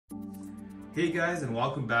Hey guys, and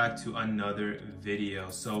welcome back to another video.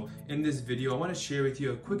 So in this video I want to share with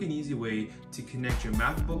you a quick and easy way to connect your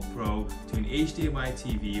MacBook Pro to an HDMI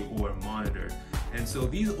TV or monitor. And so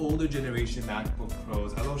these older generation MacBook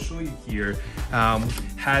Pros, as I'll show you here,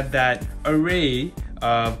 had that array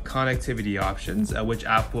of connectivity options which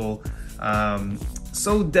Apple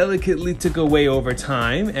so delicately took away over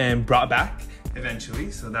time and brought back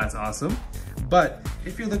eventually, so that's awesome. But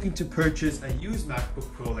if you're looking to purchase a used MacBook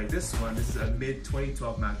Pro like this one, this is a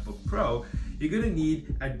mid-2012 MacBook Pro, you're gonna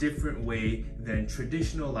need a different way than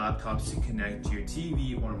traditional laptops to connect to your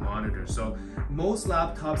TV or monitor. So most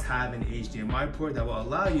laptops have an HDMI port that will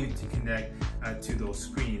allow you to connect to those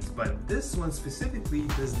screens, but this one specifically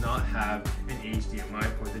does not have an HDMI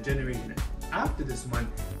port. The generation after this one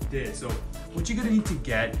did. So what you're gonna need to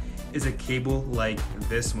get is a cable like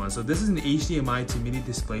this one. So this is an HDMI to Mini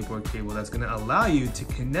DisplayPort cable that's gonna allow you to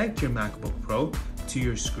connect your MacBook Pro to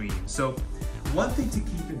your screen. So one thing to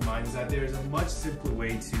keep in mind is that there is a much simpler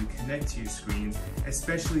way to connect to your screens,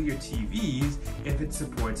 especially your TVs, if it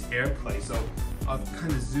supports AirPlay. So I'll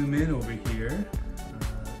kind of zoom in over here.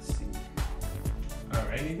 Let's see. All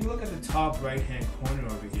right, if you look at the top right-hand corner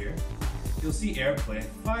over here, you'll see AirPlay.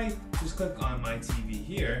 If I just click on my TV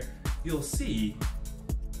here, you'll see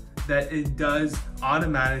that it does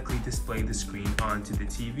automatically display the screen onto the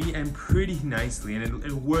TV, and pretty nicely, and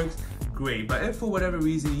it works great. But if for whatever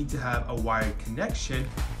reason you need to have a wired connection,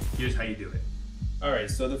 here's how you do it.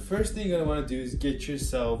 Alright, so the first thing you're going to want to do is get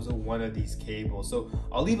yourselves one of these cables. So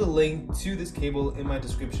I'll leave a link to this cable in my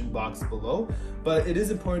description box below, but it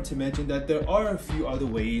is important to mention that there are a few other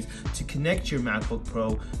ways to connect your MacBook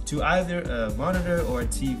Pro to either a monitor or a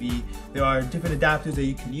TV. There are different adapters that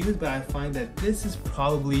you can use, but I find that this is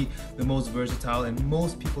probably the most versatile, and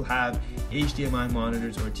most people have HDMI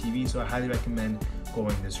monitors or TVs, so I highly recommend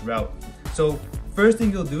going this route. So first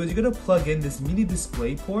thing you'll do is you're going to plug in this Mini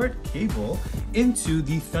DisplayPort cable into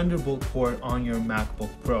the Thunderbolt port on your MacBook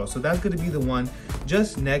Pro. So that's going to be the one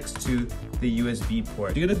just next to the USB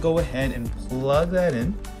port. You're going to go ahead and plug that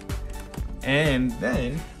in, and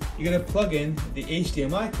then you're going to plug in the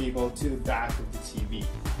HDMI cable to the back of the TV.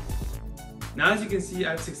 Now, as you can see,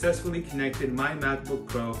 I've successfully connected my MacBook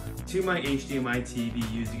Pro to my HDMI TV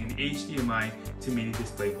using an HDMI to Mini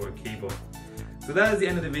DisplayPort cable. So that is the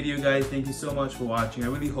end of the video, guys. Thank you so much for watching. I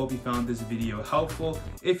really hope you found this video helpful.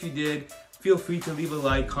 If you did, feel free to leave a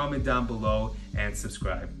like, comment down below, and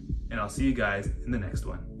subscribe. And I'll see you guys in the next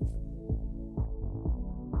one.